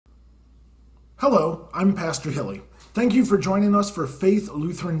Hello, I'm Pastor Hilly. Thank you for joining us for Faith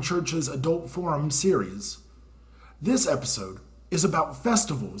Lutheran Church's Adult Forum series. This episode is about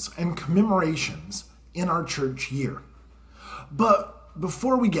festivals and commemorations in our church year. But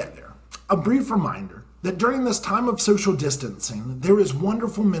before we get there, a brief reminder that during this time of social distancing, there is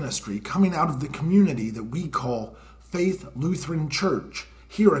wonderful ministry coming out of the community that we call Faith Lutheran Church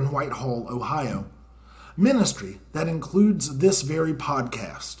here in Whitehall, Ohio. Ministry that includes this very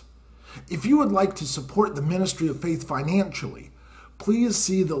podcast. If you would like to support the ministry of faith financially, please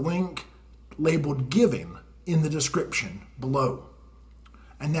see the link labeled Giving in the description below.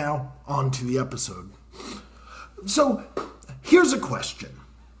 And now, on to the episode. So, here's a question.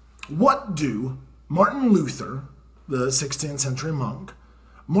 What do Martin Luther, the 16th century monk,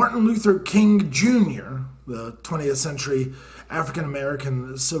 Martin Luther King Jr., the 20th century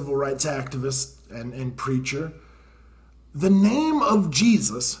African-American civil rights activist and preacher, the name of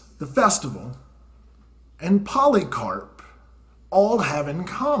Jesus, the festival, and Polycarp all have in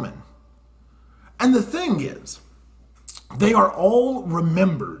common? And the thing is, they are all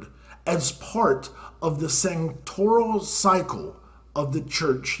remembered as part of the sanctoral cycle of the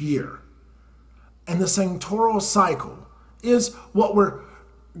church year. And the sanctoral cycle is what we're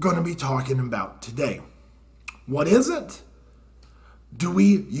going to be talking about today. What is it? Do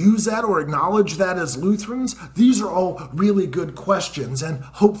we use that or acknowledge that as Lutherans? These are all really good questions, and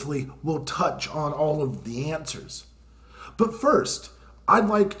hopefully we'll touch on all of the answers. But first, I'd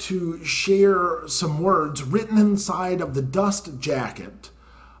like to share some words written inside of the dust jacket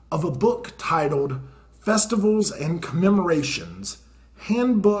of a book titled Festivals and Commemorations,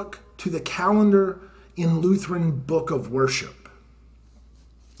 Handbook to the Calendar in Lutheran Book of Worship.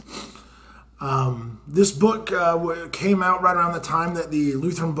 This book came out right around the time that the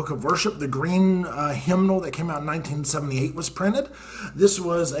Lutheran Book of Worship, the green hymnal that came out in 1978, was printed. This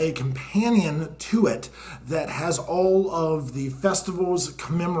was a companion to it that has all of the festivals,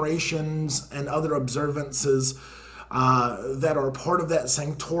 commemorations, and other observances that are part of that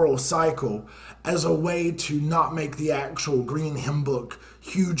sanctoral cycle as a way to not make the actual green hymn book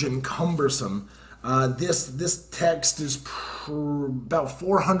huge and cumbersome. This text is about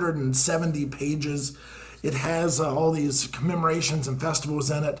 470 pages. It has all these commemorations and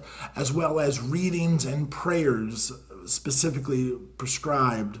festivals in it, as well as readings and prayers specifically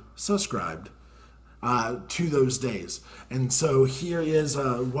subscribed to those days. And so here is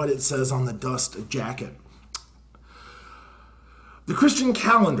what it says on the dust jacket. The Christian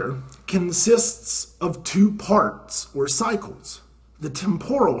calendar consists of two parts or cycles. The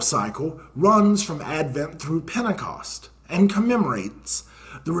temporal cycle runs from Advent through Pentecost and commemorates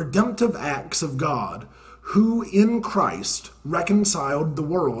the redemptive acts of God who in Christ reconciled the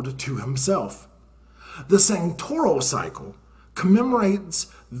world to himself. The sanctoral cycle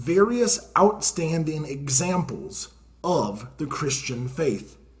commemorates various outstanding examples of the Christian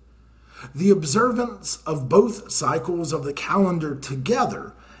faith. The observance of both cycles of the calendar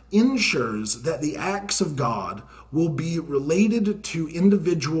together ensures that the acts of God will be related to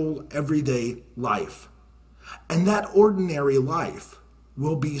individual everyday life, and that ordinary life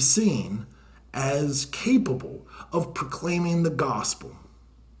will be seen as capable of proclaiming the gospel.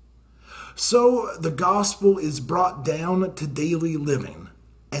 So the gospel is brought down to daily living,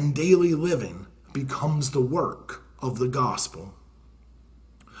 and daily living becomes the work of the gospel.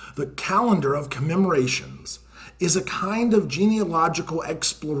 The calendar of commemorations is a kind of genealogical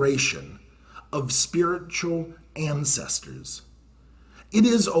exploration of spiritual ancestors. It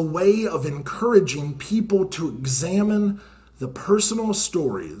is a way of encouraging people to examine the personal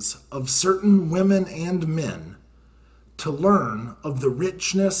stories of certain women and men to learn of the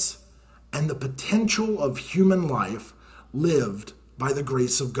richness and the potential of human life lived by the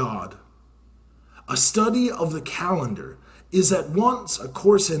grace of God. A study of the calendar is at once a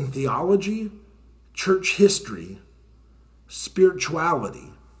course in theology, church history,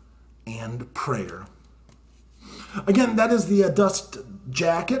 spirituality, and prayer. Again, that is the dust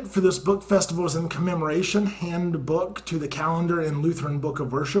jacket for this book, Festivals and Commemoration, Handbook to the Calendar in Lutheran Book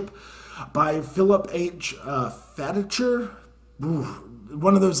of Worship by Philip H. Fadicher.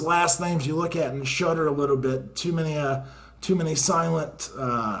 One of those last names you look at and shudder a little bit. Too many silent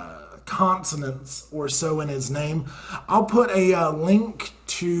consonants or so in his name. I'll put a link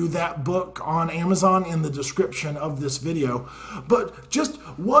to that book on Amazon in the description of this video. But just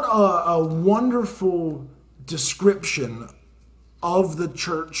what a wonderful description of the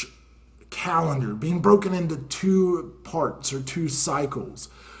church calendar being broken into two parts or two cycles.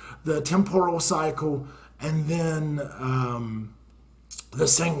 The temporal cycle and then the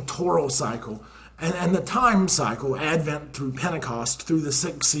sanctoral cycle. And the time cycle, Advent through Pentecost, through the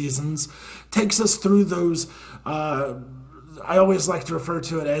 6 seasons, takes us through those, I always like to refer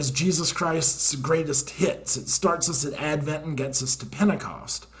to it as Jesus Christ's greatest hits. It starts us at Advent and gets us to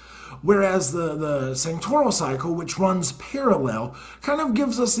Pentecost. Whereas the sanctoral cycle, which runs parallel, kind of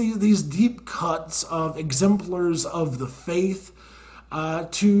gives us these deep cuts of exemplars of the faith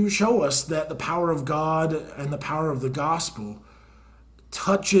to show us that the power of God and the power of the gospel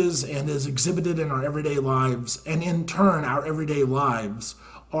touches and is exhibited in our everyday lives, and in turn our everyday lives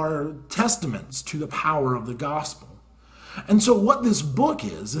are testaments to the power of the gospel. And so what this book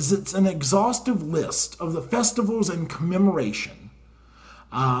is it's an exhaustive list of the festivals and commemoration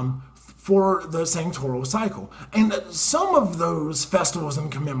for the sanctoral cycle. And some of those festivals and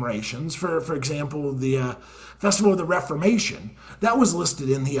commemorations, for example, the Festival of the Reformation, that was listed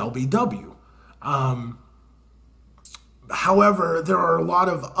in the LBW. However, there are a lot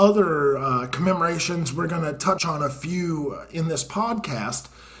of other commemorations. We're going to touch on a few in this podcast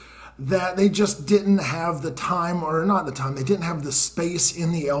that they just didn't have the time, or not the time, they didn't have the space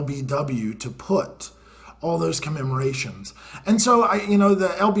in the LBW to put all those commemorations. And so,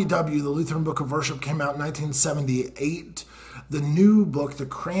 the LBW, the Lutheran Book of Worship, came out in 1978. The new book, the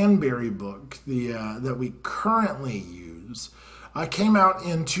Canterbury book, that we currently use, came out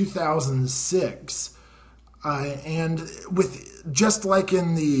in 2006. And with, just like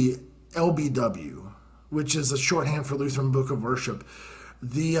in the LBW, which is a shorthand for Lutheran Book of Worship,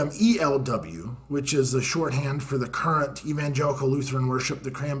 the ELW, which is a shorthand for the current Evangelical Lutheran Worship,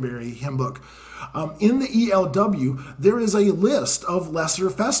 the Canterbury hymn book, in the ELW, there is a list of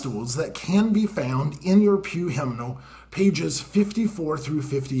lesser festivals that can be found in your pew hymnal, pages 54 through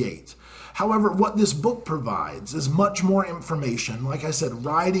 58. However, what this book provides is much more information. Like I said,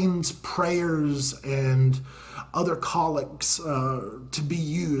 writings, prayers, and other collects to be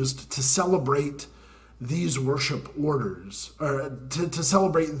used to celebrate these worship orders, or to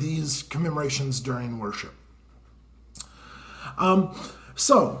celebrate these commemorations during worship.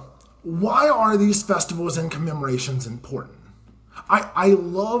 So, why are these festivals and commemorations important? I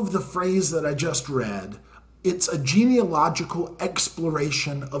love the phrase that I just read. It's a genealogical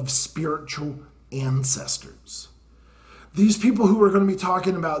exploration of spiritual ancestors. These people who we're going to be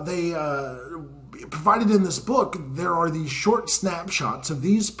talking about, they provided in this book, there are these short snapshots of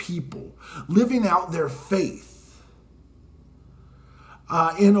these people living out their faith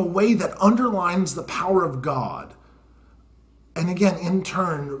in a way that underlines the power of God. And again, in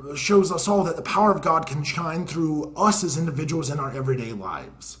turn, shows us all that the power of God can shine through us as individuals in our everyday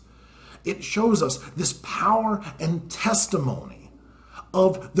lives. It shows us this power and testimony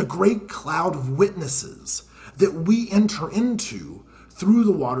of the great cloud of witnesses that we enter into through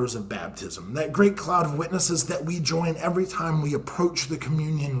the waters of baptism. That great cloud of witnesses that we join every time we approach the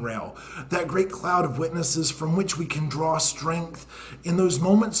communion rail. That great cloud of witnesses from which we can draw strength in those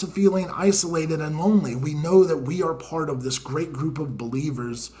moments of feeling isolated and lonely. We know that we are part of this great group of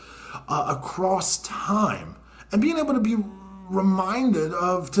believers across time. And being able to be reminded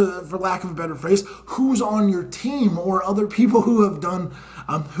of, for lack of a better phrase, who's on your team, or other people who have done,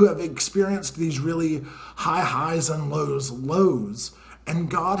 who have experienced these really high highs and lows,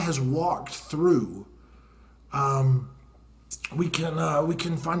 and God has walked through. We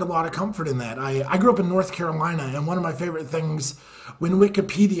can find a lot of comfort in that. I grew up in North Carolina, and one of my favorite things when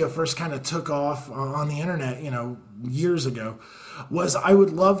Wikipedia first kind of took off on the internet, years ago, was I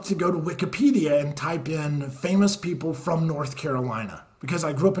would love to go to Wikipedia and type in famous people from North Carolina, because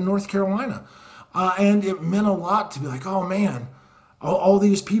I grew up in North Carolina. And it meant a lot to be like, oh man, all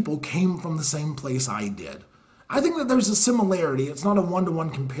these people came from the same place I did. I think that there's a similarity. It's not a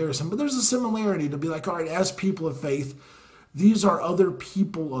one-to-one comparison, but there's a similarity to be like, all right, as people of faith, these are other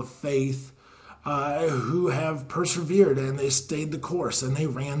people of faith who have persevered, and they stayed the course, and they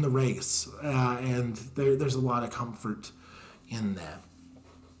ran the race. And there's a lot of comfort in that.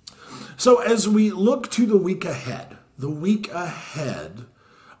 So as we look to the week ahead, this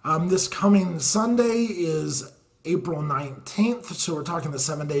coming Sunday is April 19th, so we're talking the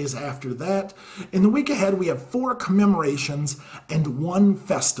 7 days after that. In the week ahead, we have 4 commemorations and 1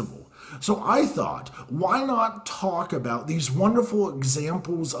 festival. So I thought, why not talk about these wonderful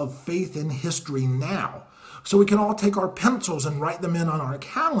examples of faith in history now, so we can all take our pencils and write them in on our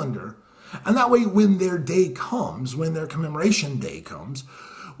calendar, and that way when their day comes, when their commemoration day comes,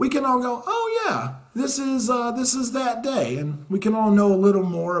 we can all go, oh yeah, this is that day, and we can all know a little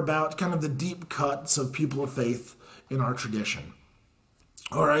more about kind of the deep cuts of people of faith in our tradition,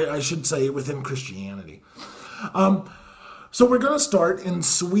 or I should say within Christianity. So we're going to start in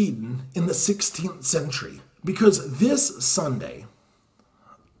Sweden in the 16th century, because this Sunday,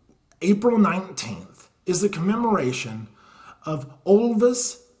 April 19th is the commemoration of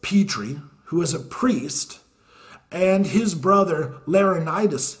Olavus Petri, who was a priest, and his brother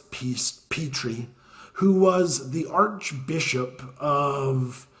Laurentius Petri, who was the Archbishop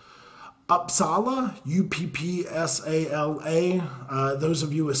of Uppsala, Uppsala. Those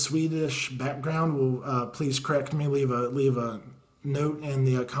of you with Swedish background will please correct me, leave a note in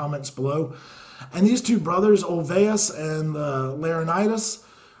the comments below. And these two brothers, Olavus and Laurentius,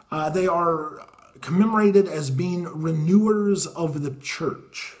 they are commemorated as being renewers of the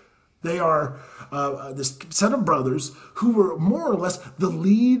church. They are this set of brothers who were more or less the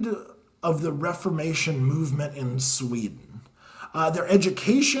lead of the Reformation movement in Sweden. Their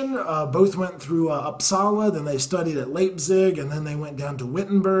education both went through Uppsala, then they studied at Leipzig, and then they went down to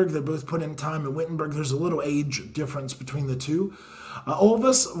Wittenberg. They both put in time at Wittenberg. There's a little age difference between the two.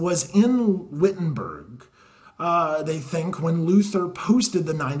 Olavus was in Wittenberg, they think, when Luther posted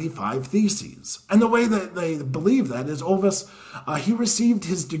the 95 Theses. And the way that they believe that is Olavus, he received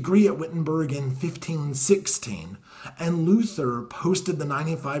his degree at Wittenberg in 1516, and Luther posted the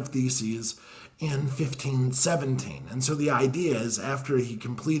 95 Theses in 1517. And so the idea is after he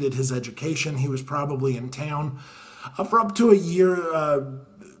completed his education, he was probably in town for up to a year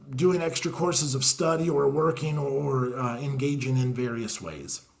doing extra courses of study or working or engaging in various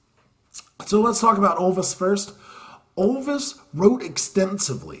ways. So let's talk about Olavus first. Olavus wrote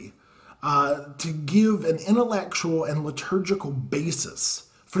extensively to give an intellectual and liturgical basis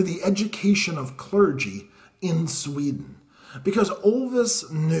for the education of clergy in Sweden. Because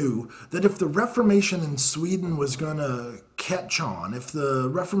Olavus knew that if the Reformation in Sweden was going to catch on, if the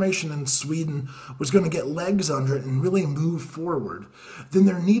Reformation in Sweden was going to get legs under it and really move forward, then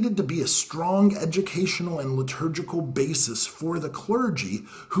there needed to be a strong educational and liturgical basis for the clergy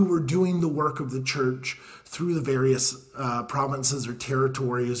who were doing the work of the church through the various provinces or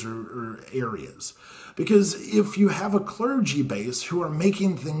territories or areas. Because if you have a clergy base who are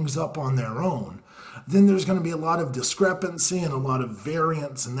making things up on their own, then there's going to be a lot of discrepancy and a lot of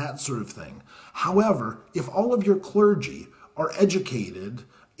variance and that sort of thing. However, if all of your clergy are educated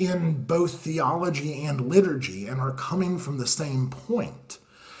in both theology and liturgy and are coming from the same point,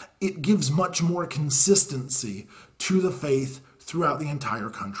 it gives much more consistency to the faith throughout the entire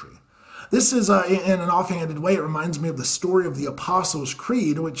country. This is, in an offhanded way, it reminds me of the story of the Apostles'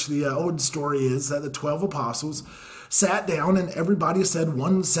 Creed, which the old story is that the 12 apostles sat down and everybody said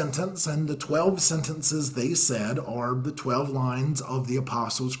one sentence, and the 12 sentences they said are the 12 lines of the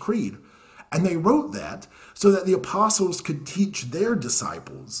Apostles' Creed. And they wrote that so that the apostles could teach their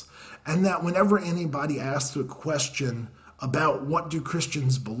disciples, and that whenever anybody asked a question about what do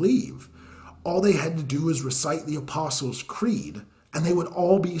Christians believe, all they had to do was recite the Apostles' Creed, and they would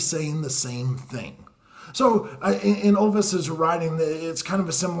all be saying the same thing. So in Olavus's writing, it's kind of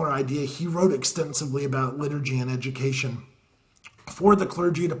a similar idea. He wrote extensively about liturgy and education for the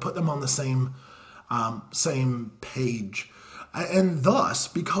clergy to put them on the same page. And thus,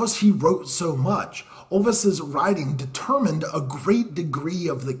 because he wrote so much, Olavus's writing determined a great degree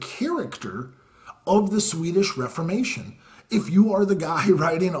of the character of the Swedish Reformation. If you are the guy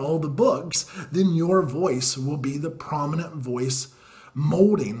writing all the books, then your voice will be the prominent voice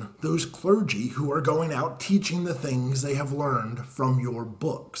molding those clergy who are going out teaching the things they have learned from your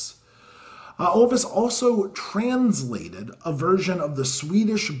books. Olavus also translated a version of the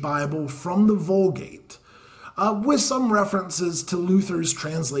Swedish Bible from the Vulgate, with some references to Luther's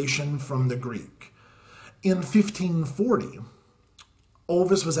translation from the Greek. In 1540,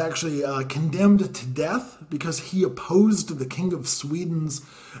 Olavus was actually condemned to death because he opposed the King of Sweden's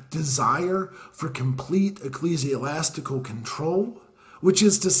desire for complete ecclesiastical control, which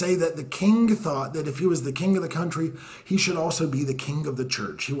is to say that the king thought that if he was the king of the country, he should also be the king of the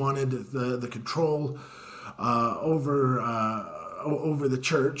church. He wanted the control over the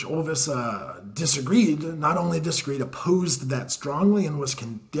church. Olavus not only disagreed, opposed that strongly and was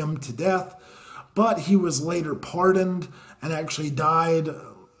condemned to death, but he was later pardoned and actually died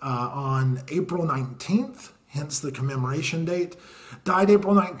on April 19th, hence the commemoration date, died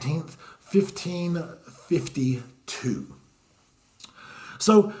April 19th, 1552.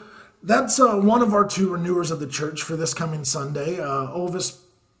 So that's one of our two renewers of the church for this coming Sunday, Olavus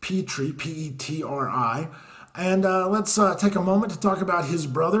Petri, P-E-T-R-I. And let's take a moment to talk about his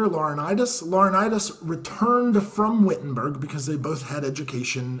brother, Laurentius. Laurentius returned from Wittenberg because they both had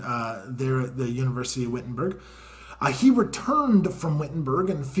education there at the University of Wittenberg. He returned from Wittenberg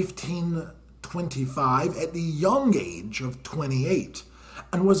in 1525 at the young age of 28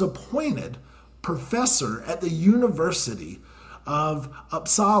 and was appointed professor at the University of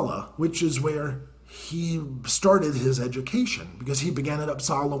Uppsala, which is where he started his education, because he began at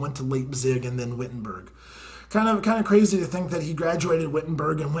Uppsala, went to Leipzig, and then Wittenberg. Kind of crazy to think that he graduated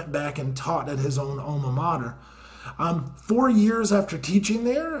Wittenberg and went back and taught at his own alma mater. 4 years after teaching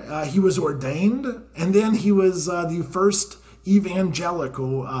there, he was ordained, and then he was the first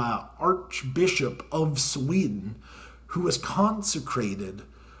evangelical Archbishop of Sweden, who was consecrated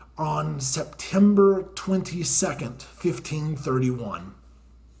on September 22nd, 1531.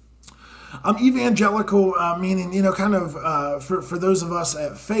 Evangelical, meaning, for those of us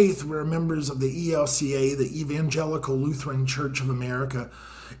at Faith, we're members of the ELCA, the Evangelical Lutheran Church of America,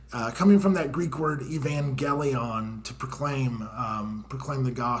 coming from that Greek word evangelion, to proclaim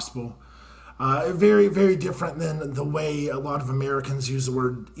the gospel. Very, very different than the way a lot of Americans use the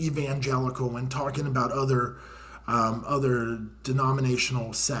word evangelical when talking about other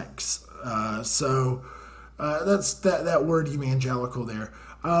denominational sects. So that's that word evangelical there.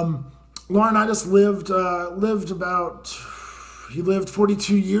 Laurentius lived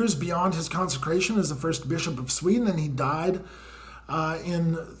 42 years beyond his consecration as the first bishop of Sweden, and he died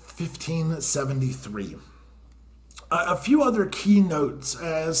in 1573. A few other key notes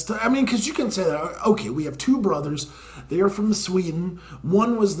because you can say that, okay, we have two brothers. They are from Sweden.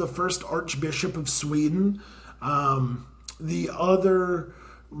 One was the first Archbishop of Sweden. The other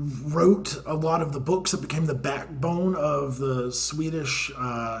wrote a lot of the books that became the backbone of the Swedish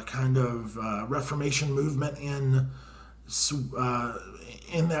Reformation movement in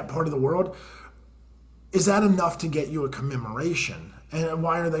that part of the world. Is that enough to get you a commemoration? And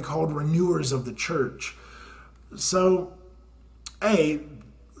why are they called renewers of the church? So, being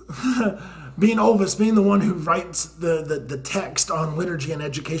Olavus, being the one who writes the text on liturgy and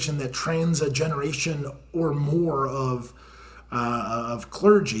education that trains a generation or more of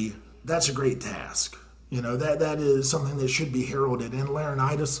clergy, that's a great task. That is something that should be heralded. And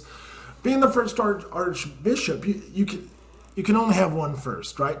Laurentius, being the first archbishop, you can only have one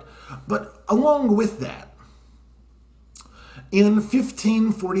first, right? But along with that, in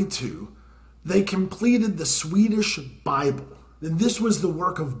 1542, they completed the Swedish Bible. And this was the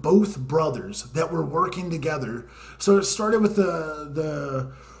work of both brothers that were working together. So it started with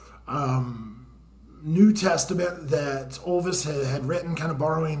the New Testament that Olavus had written, kind of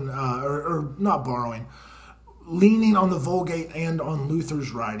borrowing, or not borrowing, leaning on the Vulgate and on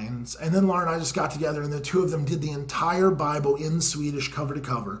Luther's writings. And then Laurentius got together, and the two of them did the entire Bible in Swedish cover to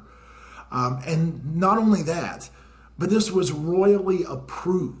cover. And not only that, but this was royally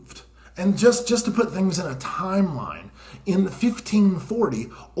approved. And just to put things in a timeline, in 1540,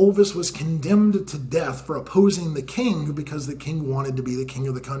 Olavus was condemned to death for opposing the king, because the king wanted to be the king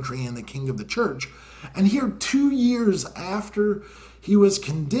of the country and the king of the church. And here, 2 years after he was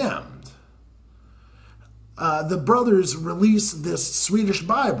condemned, the brothers released this Swedish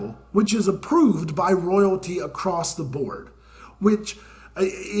Bible, which is approved by royalty across the board, which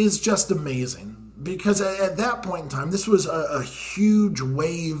is just amazing. Because at that point in time, this was a huge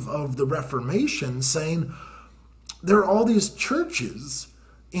wave of the Reformation, saying there are all these churches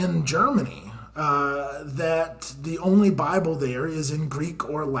in Germany that the only Bible there is in Greek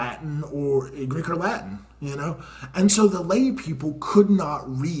or Latin, And so the lay people could not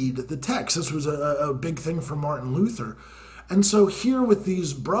read the text. This was a big thing for Martin Luther. And so here with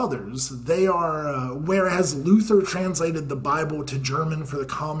these brothers, they are, whereas Luther translated the Bible to German for the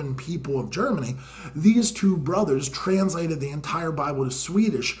common people of Germany, these two brothers translated the entire Bible to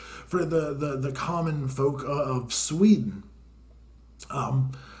Swedish for the common folk of Sweden.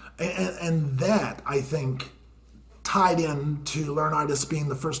 And that, I think, tied in to Laurentius being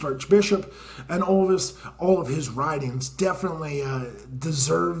the first archbishop, and Olavus, all of his writings, definitely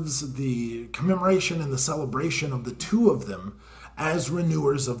deserves the commemoration and the celebration of the two of them as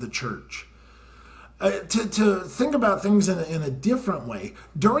renewers of the church. To think about things in a different way,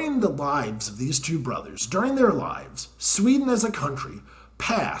 during the lives of these two brothers, during their lives, Sweden as a country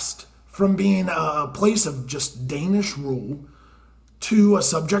passed from being a place of just Danish rule to a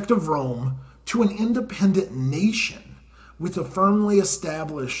subject of Rome, to an independent nation with a firmly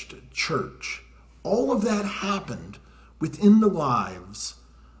established church. All of that happened within the lives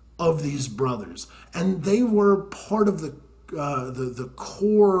of these brothers, and they were part of the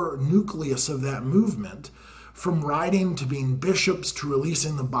core nucleus of that movement, from writing to being bishops to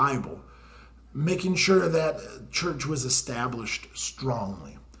releasing the Bible, making sure that church was established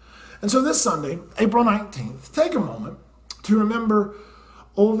strongly. And so this Sunday, April 19th, take a moment to remember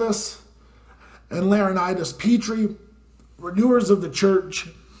Olavus and Laurentius Petri, renewers of the church,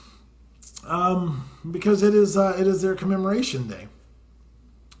 because it is their commemoration day.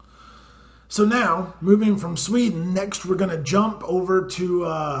 So now, moving from Sweden, next we're going to jump over to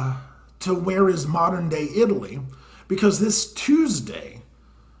to where is modern-day Italy, because this Tuesday,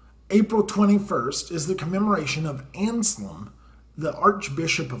 April 21st, is the commemoration of Anslem, the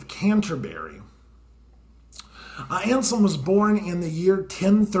Archbishop of Canterbury. Anslem was born in the year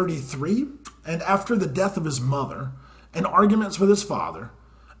 1033, and after the death of his mother and arguments with his father,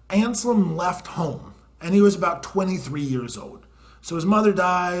 Anslem left home, and he was about 23 years old. So his mother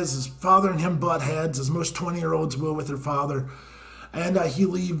dies, his father and him butt heads, as most 20-year-olds will with their father, and he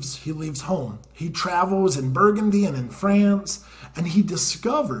leaves home. He travels in Burgundy and in France, and he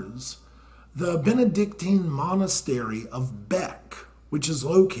discovers the Benedictine monastery of Bec, which is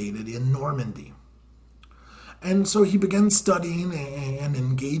located in Normandy. And so he begins studying and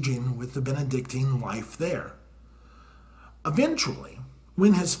engaging with the Benedictine life there. Eventually,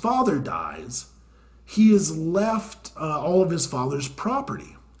 when his father dies, he is left all of his father's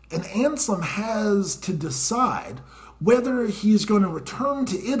property. And Anslem has to decide whether he's going to return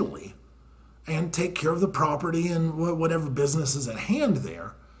to Italy and take care of the property and whatever business is at hand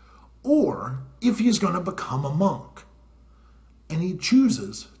there, or if he's going to become a monk. And he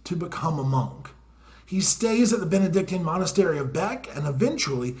chooses to become a monk. He stays at the Benedictine monastery of Bec, and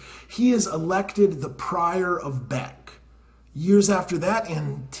eventually he is elected the prior of Bec. Years after that,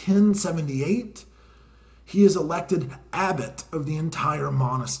 in 1078, he is elected abbot of the entire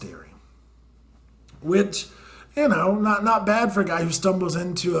monastery. Which, not bad for a guy who stumbles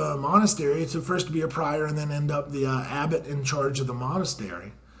into a monastery to first be a prior and then end up the abbot in charge of the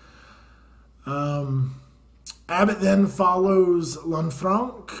monastery. Abbot then follows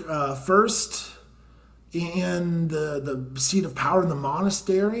Lanfranc first in the seat of power in the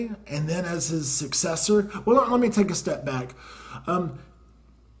monastery, and then as his successor. Well, let me take a step back.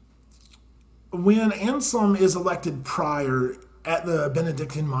 When Anslem is elected prior at the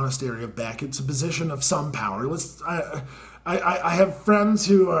Benedictine monastery of Bec, it's a position of some power. I have friends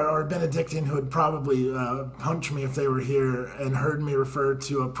who are Benedictine who would probably punch me if they were here and heard me refer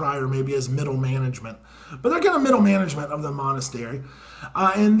to a prior maybe as middle management. But they're kind of middle management of the monastery.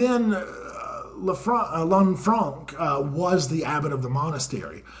 And then Lanfranc was the abbot of the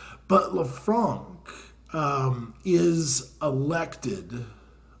monastery. But Lanfranc is elected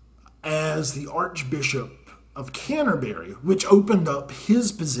as the Archbishop of Canterbury, which opened up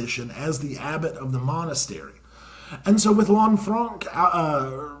his position as the abbot of the monastery. And so with Lanfranc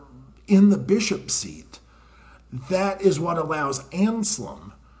in the bishop's seat, that is what allows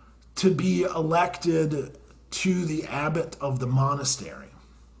Anslem to be elected to the abbot of the monastery.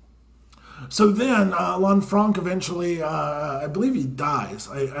 So then Lanfranc eventually, I believe he dies.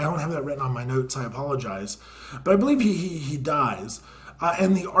 I don't have that written on my notes, I apologize. But I believe he dies.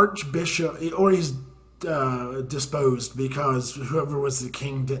 And the archbishop, or he's disposed because whoever was the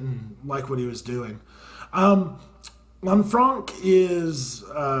king didn't like what he was doing. Lanfranc is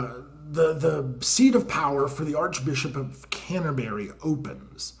the seat of power for the Archbishop of Canterbury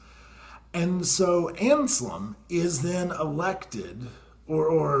opens. And so Anslem is then elected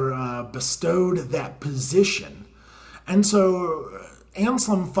or bestowed that position. And so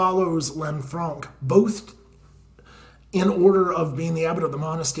Anslem follows Lanfranc both in order of being the abbot of the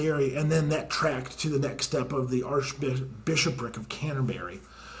monastery and then that track to the next step of the Archbishopric of Canterbury.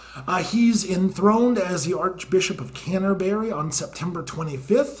 He's enthroned as the Archbishop of Canterbury on September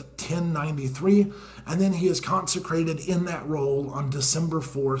 25th, 1093, and then he is consecrated in that role on December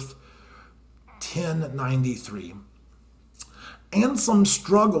 4th, 1093. Anslem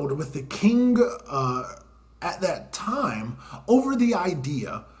struggled with the king at that time over the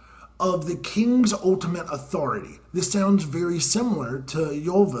idea of the king's ultimate authority. This sounds very similar to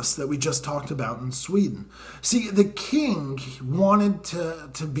Olavus that we just talked about in Sweden. See, the king wanted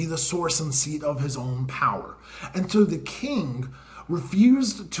to be the source and seat of his own power. And so the king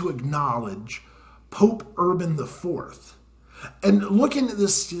refused to acknowledge Pope Urban IV. And looking at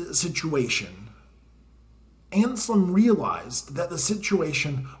this situation, Anslem realized that the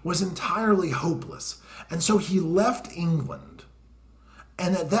situation was entirely hopeless. And so he left England.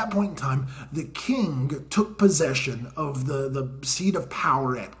 And at that point in time, the king took possession of the seat of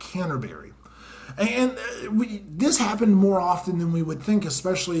power at Canterbury. And this happened more often than we would think,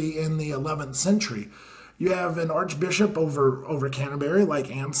 especially in the 11th century. You have an archbishop over Canterbury,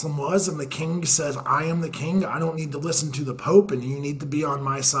 like Anslem was, and the king says, I am the king, I don't need to listen to the pope, and you need to be on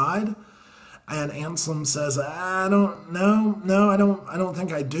my side. And Anslem says, I don't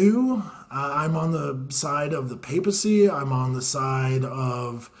think I do. I'm on the side of the papacy. I'm on the side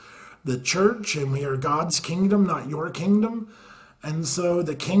of the church, and we are God's kingdom, not your kingdom. And so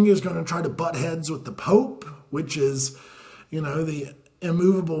the king is going to try to butt heads with the pope, which is, the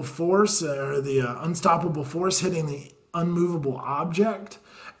immovable force or the unstoppable force hitting the unmovable object.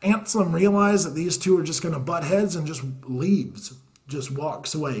 Anslem realized that these two are just going to butt heads and just leaves, just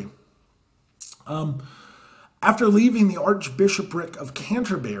walks away. After leaving the Archbishopric of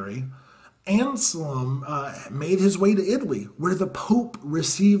Canterbury, Anslem made his way to Italy, where the Pope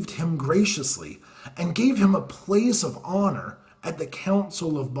received him graciously and gave him a place of honor at the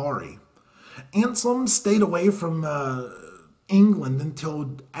Council of Bari. Anslem stayed away from England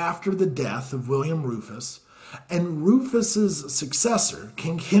until after the death of William Rufus, and Rufus's successor,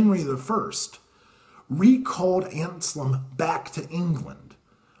 King Henry I, recalled Anslem back to England.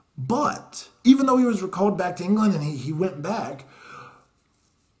 But even though he was recalled back to England and he went back,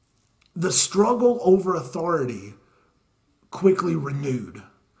 the struggle over authority quickly renewed.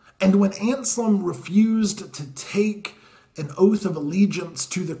 And when Anslem refused to take an oath of allegiance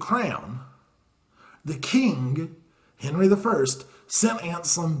to the crown, the king, Henry I, sent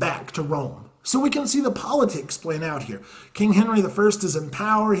Anslem back to Rome. So we can see the politics playing out here. King Henry I is in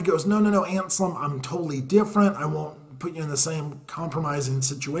power. He goes, no, Anslem, I'm totally different. I won't put you in the same compromising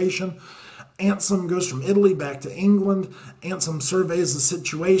situation. Anslem goes from Italy back to England. Anslem surveys the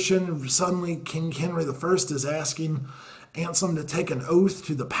situation. Suddenly, King Henry I is asking Anslem to take an oath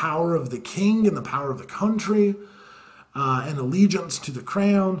to the power of the king and the power of the country and allegiance to the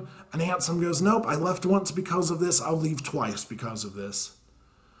crown. And Anslem goes, nope, I left once because of this. I'll leave twice because of this.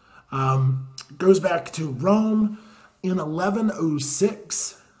 Goes back to Rome. In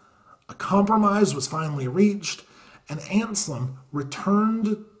 1106, a compromise was finally reached, and Anslem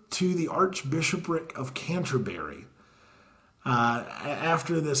returned to the Archbishopric of Canterbury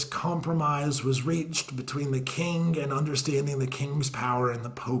after this compromise was reached between the king and understanding the king's power and the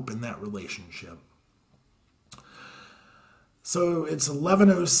Pope in that relationship. So it's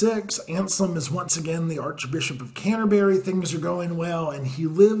 1106. Anslem is once again the Archbishop of Canterbury. Things are going well, and he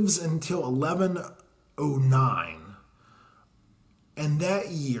lives until 1109. And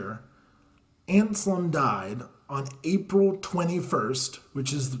that year, Anslem died on April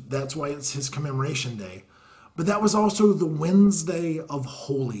 21st, that's why it's his commemoration day. But that was also the Wednesday of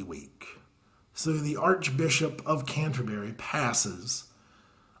Holy Week. So the Archbishop of Canterbury passes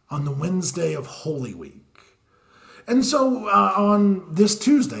on the Wednesday of Holy Week. And so on this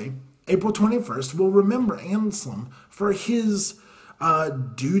Tuesday, April 21st, we'll remember Anslem for his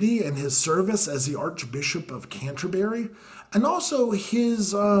duty and his service as the Archbishop of Canterbury, and also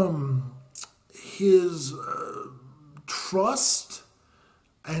his trust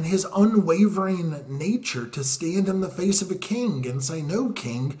and his unwavering nature to stand in the face of a king and say, no,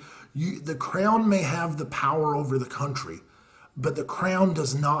 king, the crown may have the power over the country, but the crown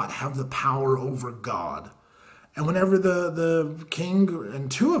does not have the power over God. And whenever the king, and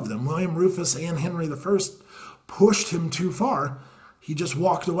two of them, William Rufus and Henry I, pushed him too far, he just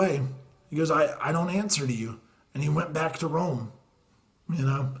walked away. He goes, I don't answer to you. And he went back to Rome,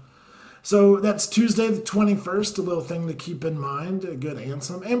 So that's Tuesday the 21st, a little thing to keep in mind, a good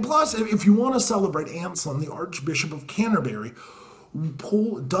Anslem. And plus, if you want to celebrate Anslem, the Archbishop of Canterbury,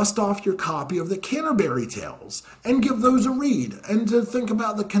 dust off your copy of the Canterbury Tales and give those a read and to think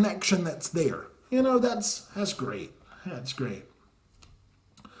about the connection that's there. That's great. That's great.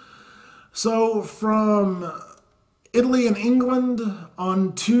 So from Italy and England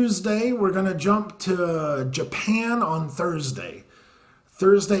on Tuesday, we're going to jump to Japan on Thursday.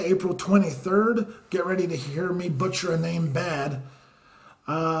 Thursday, April 23rd. Get ready to hear me butcher a name bad.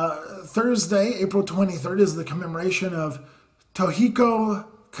 Thursday, April 23rd, is the commemoration of Toyohiko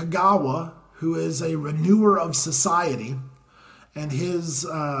Kagawa, who is a renewer of society. And his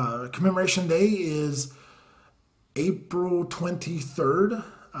commemoration day is April 23rd.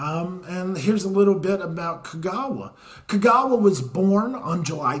 And here's a little bit about Kagawa. Kagawa was born on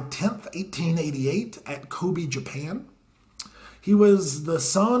July 10th, 1888 at Kobe, Japan. He was the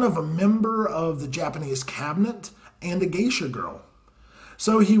son of a member of the Japanese cabinet and a geisha girl.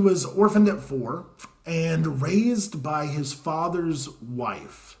 So he was orphaned at 4 and raised by his father's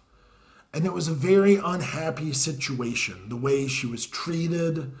wife. And it was a very unhappy situation, the way she was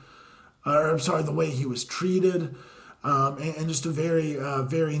treated, the way he was treated, and just a very,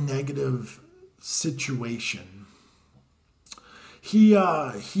 very negative situation. He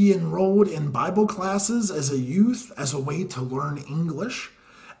enrolled in Bible classes as a youth as a way to learn English.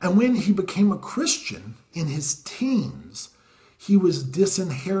 And when he became a Christian in his teens, he was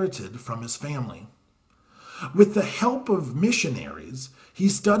disinherited from his family. With the help of missionaries, he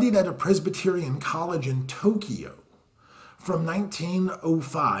studied at a Presbyterian college in Tokyo from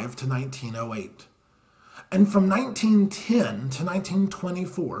 1905 to 1908. And from 1910 to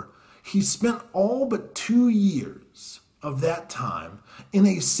 1924, he spent all but 2 years of that time in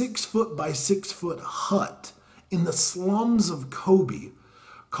a 6 foot by 6 foot hut in the slums of Kobe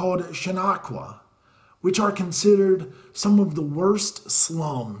called Shinakwa, which are considered some of the worst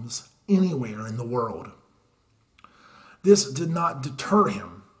slums anywhere in the world. This did not deter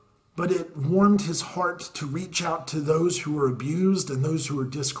him, but it warmed his heart to reach out to those who were abused and those who were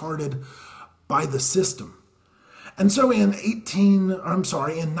discarded by the system. And so in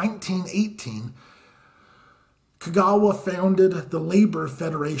 1918, Kagawa founded the Labor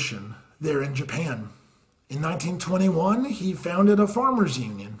Federation there in Japan. In 1921, he founded a farmers'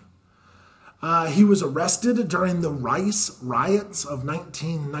 union. He was arrested during the rice riots of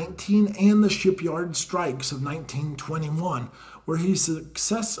 1919 and the shipyard strikes of 1921, where he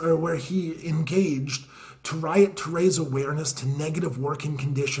engaged to riot to raise awareness to negative working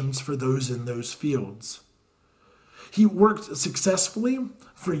conditions for those in those fields. He worked successfully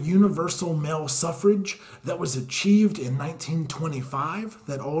for universal male suffrage that was achieved in 1925,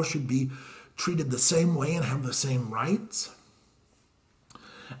 that all should be treated the same way and have the same rights.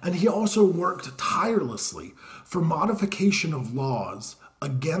 And he also worked tirelessly for modification of laws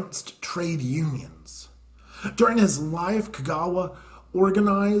against trade unions. During his life, Kagawa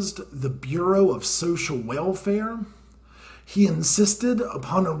organized the Bureau of Social Welfare. He insisted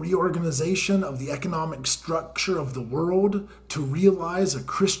upon a reorganization of the economic structure of the world to realize a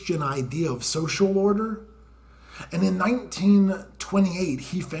Christian idea of social order. And in 1928,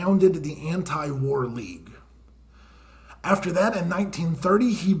 he founded the Anti-War League. After that, in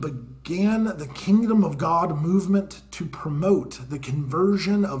 1930, he began the Kingdom of God movement to promote the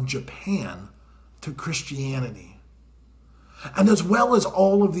conversion of Japan to Christianity. And as well as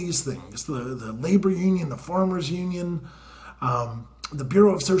all of these things, the labor union, the farmers union, the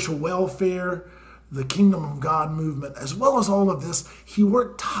Bureau of Social Welfare, the Kingdom of God movement, as well as all of this, he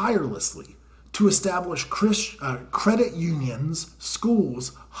worked tirelessly to establish credit unions,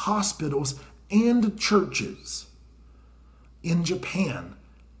 schools, hospitals, and churches in Japan.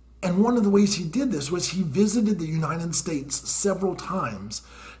 And one of the ways he did this was he visited the United States several times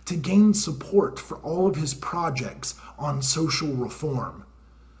to gain support for all of his projects on social reform.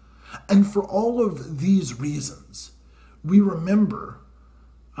 And for all of these reasons, we remember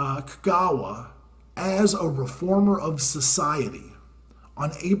Kagawa as a reformer of society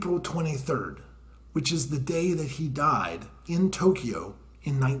on April 23rd, which is the day that he died in Tokyo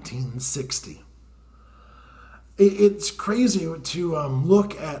in 1960. It's crazy to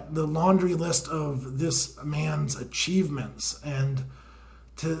look at the laundry list of this man's achievements and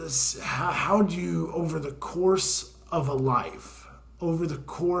to how do you, over the course of a life, over the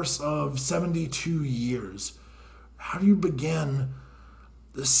course of 72 years, how do you begin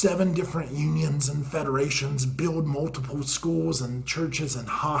the 7 different unions and federations, build multiple schools and churches and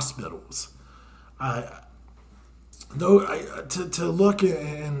hospitals? To look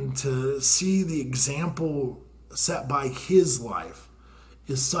and to see the example set by his life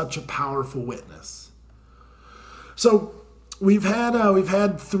is such a powerful witness. So we've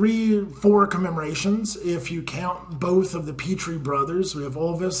had 4 commemorations if you count both of the Petri brothers. We have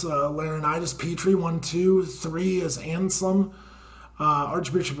Olavus, Laurentius, Petri, 1, 2, 3 is Anslem,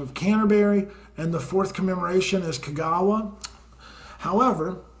 Archbishop of Canterbury, and the 4th commemoration is Kagawa.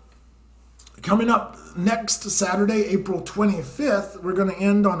 However, coming up next Saturday, April 25th, we're going to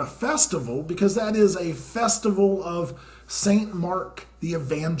end on a festival, because that is a festival of St. Mark the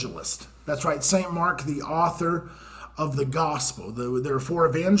Evangelist. That's right, St. Mark, the author of the gospel. There are 4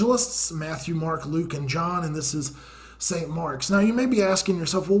 evangelists, Matthew, Mark, Luke, and John, and this is St. Mark's. Now, you may be asking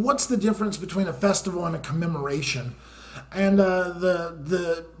yourself, well, what's the difference between a festival and a commemoration? And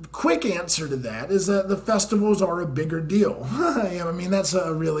the quick answer to that is that the festivals are a bigger deal. I mean, that's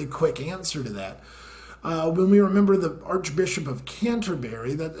a really quick answer to that. When we remember the Archbishop of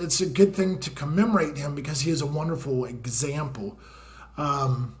Canterbury, that it's a good thing to commemorate him because he is a wonderful example.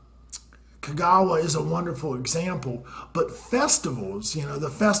 Kagawa is a wonderful example, but festivals, the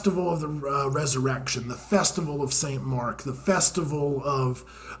festival of the resurrection, the festival of St. Mark, the festival of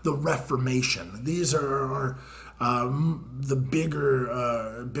the Reformation, these are the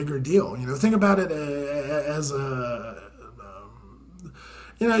bigger deal. Think about it as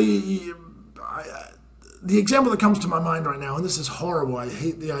the example that comes to my mind right now, and this is horrible. I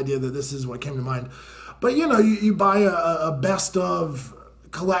hate the idea that this is what came to mind. But you buy a best of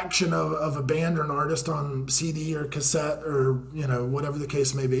collection of a band or an artist on CD or cassette or whatever the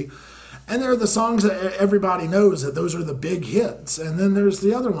case may be. And there are the songs that everybody knows, that those are the big hits. And then there's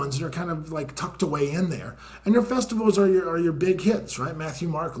the other ones that are kind of like tucked away in there. And your festivals are your big hits, right? Matthew,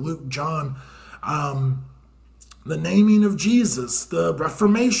 Mark, Luke, John, the naming of Jesus, the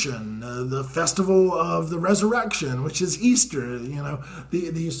Reformation, the festival of the resurrection, which is Easter,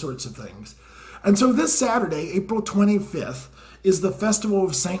 these sorts of things. And so this Saturday, April 25th, is the festival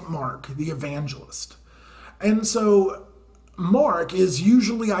of St. Mark, the Evangelist. And so Mark is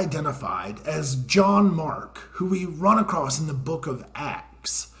usually identified as John Mark, who we run across in the book of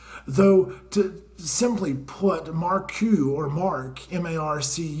Acts. Though, to simply put, Marku or Mark,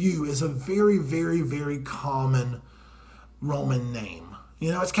 M-A-R-C-U, is a very, very, very common Roman name.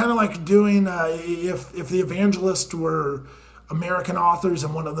 You know, it's kind of like doing, if the Evangelist were American authors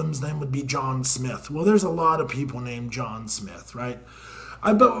and one of them's name would be John Smith. Well, there's a lot of people named John Smith, right?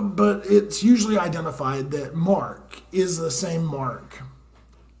 But it's usually identified that Mark is the same Mark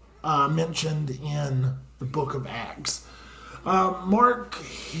mentioned in the book of Acts. Mark,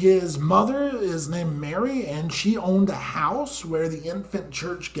 his mother is named Mary, and she owned a house where the infant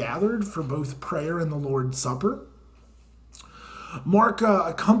church gathered for both prayer and the Lord's Supper. Mark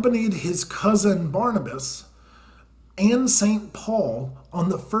accompanied his cousin Barnabas and St. Paul on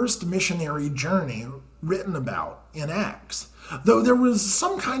the first missionary journey written about in Acts. Though there was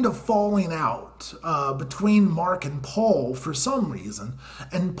some kind of falling out between Mark and Paul for some reason,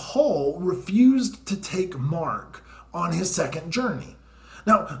 and Paul refused to take Mark on his second journey.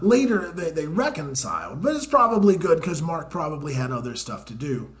 Now, later they reconciled, but it's probably good because Mark probably had other stuff to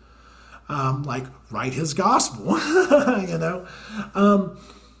do, like write his gospel, you know.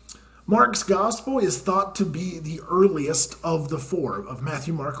 Mark's gospel is thought to be the earliest of the four, of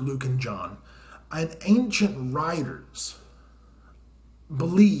Matthew, Mark, Luke, and John. And ancient writers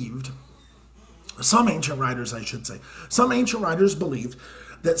believed, some ancient writers believed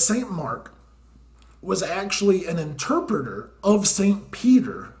that St. Mark was actually an interpreter of St.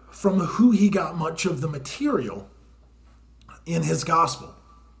 Peter, from who he got much of the material in his gospel.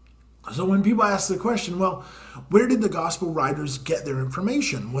 So when people ask the question, well, where did the gospel writers get their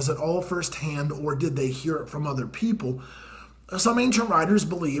information? Was it all firsthand, or did they hear it from other people? Some ancient writers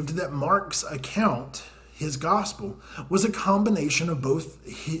believed that Mark's account, his gospel, was a combination of both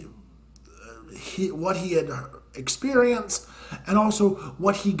what he had experienced and also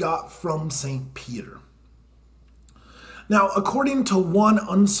what he got from St. Peter. Now, according to one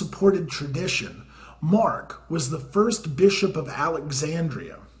unsupported tradition, Mark was the first bishop of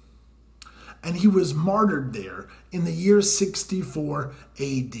Alexandria, and he was martyred there in the year 64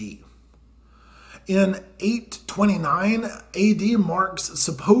 AD. In 829 AD, Mark's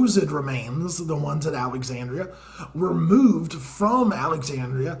supposed remains, the ones at Alexandria, were moved from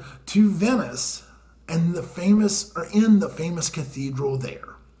Alexandria to Venice and in the famous cathedral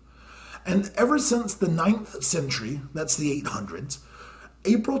there. And ever since the 9th century, that's the 800s,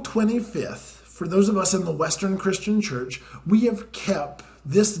 April 25th, for those of us in the Western Christian Church, we have kept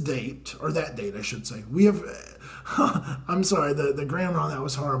this date, or that date, I should say. We have, I'm sorry, the grammar on that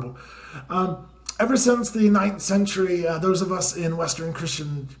was horrible. Ever since the 9th century, those of us in Western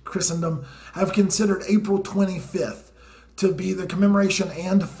Christendom have considered April 25th to be the commemoration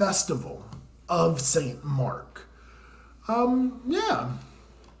and festival of St. Mark. Yeah.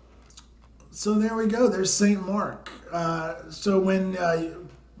 So there we go. There's St. Mark. So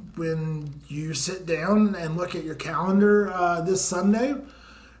when you sit down and look at your calendar this Sunday,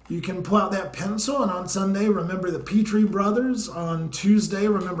 you can pull out that pencil, and on Sunday, remember the Petri brothers. On Tuesday,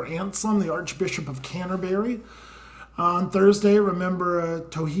 remember Anslem, the Archbishop of Canterbury. On Thursday, remember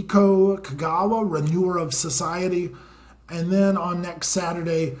Toyohiko, Kagawa, renewer of society. And then on next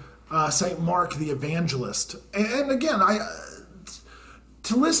Saturday, St. Mark, the Evangelist. And again,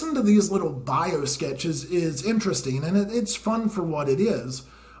 to listen to these little bio sketches is interesting, and it's fun for what it is.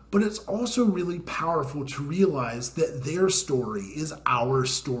 But it's also really powerful to realize that their story is our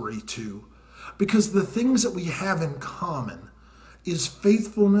story too. Because the things that we have in common is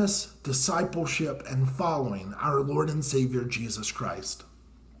faithfulness, discipleship, and following our Lord and Savior Jesus Christ.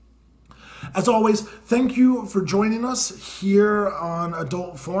 As always, thank you for joining us here on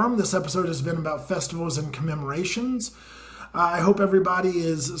Adult Forum. This episode has been about festivals and commemorations. I hope everybody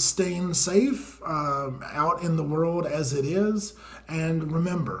is staying safe out in the world as it is. And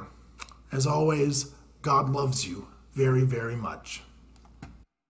remember, as always, God loves you very, very much.